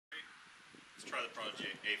try the Prodigy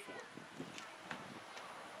A4.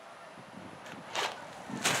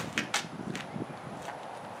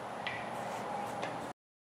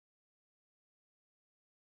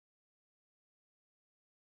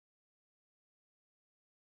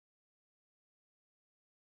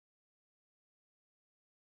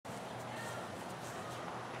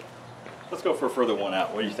 Let's go for a further one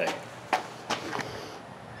out. What do you think?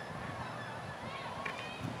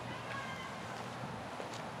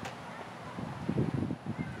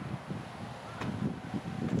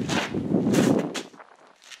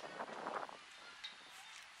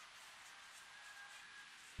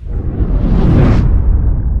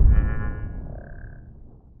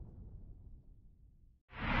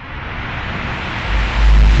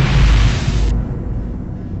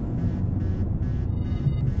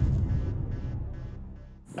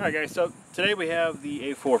 Alright guys, so today we have the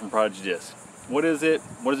A4 from Prodigy disc. What is it?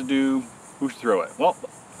 What does it do? Who should throw it? Well,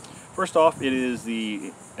 first off, it is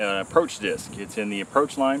the approach disc. It's in the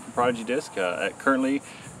approach line from Prodigy disc. Currently,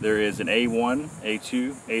 there is an A1,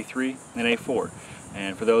 A2, A3, and A4.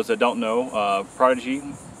 And for those that don't know, Prodigy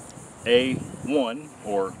A1,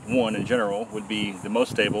 or 1 in general, would be the most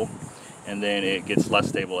stable, and then it gets less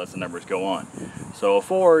stable as the numbers go on. So a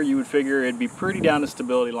 4, you would figure it'd be pretty down the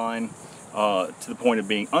stability line, to the point of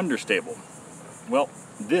being understable. Well,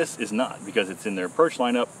 this is not, because it's in their approach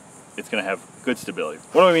lineup. It's going to have good stability.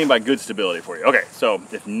 What do I mean by good stability for you? Okay, so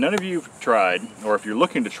if none of you've tried, or if you're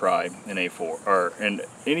looking to try an A4 or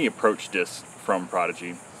any approach disc from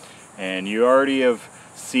Prodigy, and you already have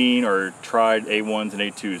seen or tried A1s and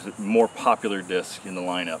A2s, more popular disc in the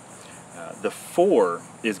lineup, the 4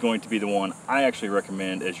 is going to be the one I actually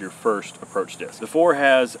recommend as your first approach disc. The 4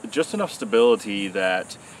 has just enough stability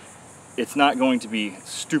that it's not going to be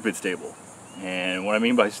stupid stable. And what I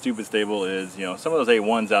mean by stupid stable is, you know, some of those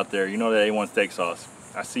A1s out there, you know, that A1 steak sauce,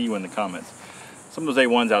 I see you in the comments. Some of those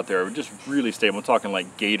A1s out there are just really stable. I'm talking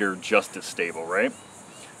like Gator Justice stable, right?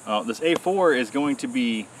 This A4 is going to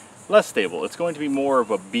be less stable. It's going to be more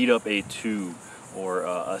of a beat up A2 or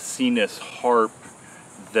a Cenis Harp,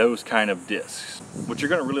 those kind of discs. What you're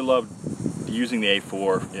going to really love using the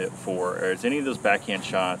A4 for is any of those backhand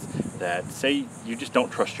shots that, say, you just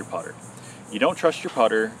don't trust your putter. You don't trust your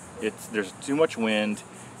putter, there's too much wind,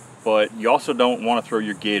 but you also don't want to throw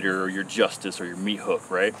your Gator or your Justice or your meat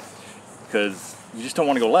hook, right? Because you just don't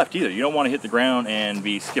want to go left either. You don't want to hit the ground and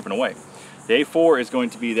be skipping away. The A4 is going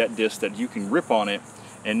to be that disc that you can grip on it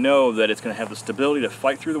and know that it's going to have the stability to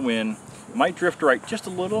fight through the wind. It might drift right just a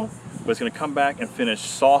little, but it's going to come back and finish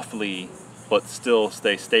softly, but still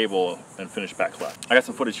stay stable and finish back left. I got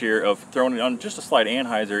some footage here of throwing it on just a slide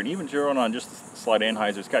anhyzer, and even throwing on just a slide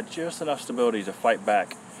anhyzer, it's got just enough stability to fight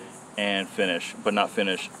back and finish, but not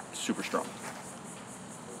finish super strong.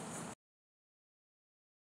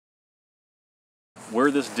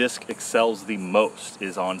 Where this disc excels the most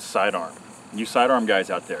is on sidearm. You sidearm guys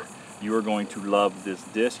out there, you are going to love this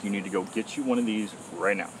disc. You need to go get you one of these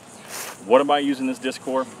right now. What am I using this disc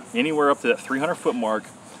for? Anywhere up to that 300-foot mark,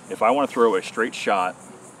 if I want to throw a straight shot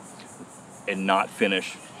and not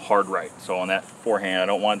finish hard right. So on that forehand, I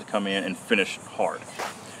don't want it to come in and finish hard.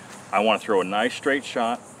 I want to throw a nice straight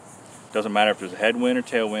shot. Doesn't matter if there's a headwind or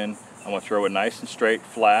tailwind. I want to throw it nice and straight,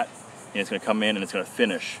 flat, and it's going to come in and it's going to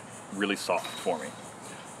finish really soft for me.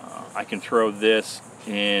 I can throw this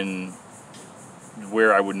in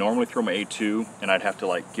where I would normally throw my A2, and I'd have to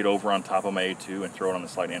like get over on top of my A2 and throw it on the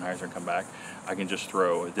slide anhyzer and come back. I can just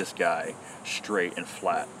throw this guy straight and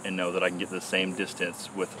flat and know that I can get the same distance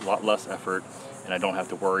with a lot less effort, and I don't have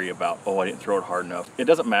to worry about, oh, I didn't throw it hard enough. It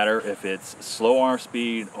doesn't matter if it's slow arm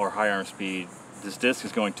speed or high arm speed, this disc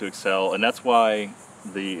is going to excel, and that's why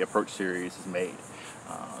the Approach series is made.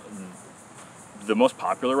 The most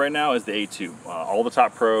popular right now is the A2. All the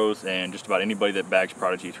top pros and just about anybody that bags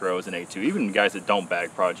Prodigy throws an A2. Even guys that don't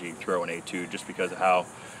bag Prodigy throw an A2 just because of how,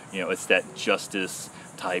 you know, it's that Justice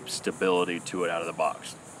type stability to it out of the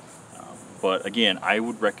box. But again, I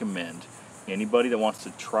would recommend anybody that wants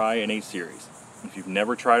to try an A series, if you've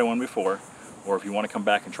never tried one before, or if you want to come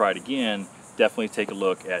back and try it again, definitely take a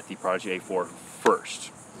look at the Prodigy A4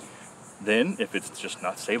 first. Then, if it's just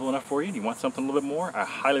not stable enough for you and you want something a little bit more, I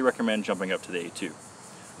highly recommend jumping up to the A2.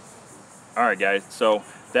 Alright guys, so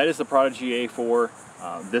that is the Prodigy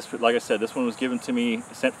A4. This, like I said, this one was given to me,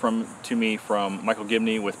 sent to me from Michael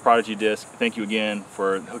Gibney with Prodigy disc. Thank you again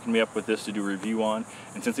for hooking me up with this to do a review on.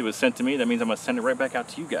 And since it was sent to me, that means I'm going to send it right back out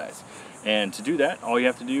to you guys. And to do that, all you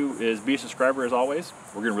have to do is be a subscriber as always.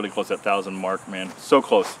 We're getting really close to that 1,000 mark, man. So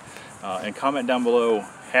close. And comment down below,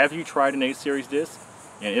 have you tried an A series disc?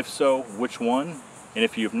 And if so, which one? And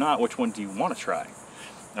if you have not, which one do you want to try?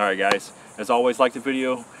 Alright guys, as always, like the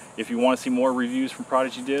video, If you want to see more reviews from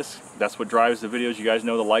Prodigy discs, that's what drives the videos. You guys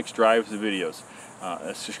know the likes drives the videos.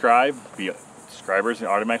 Subscribe, be subscribers, and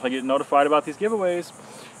automatically get notified about these giveaways.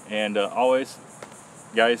 And always,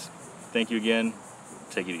 guys, thank you again.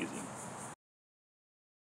 Take it easy.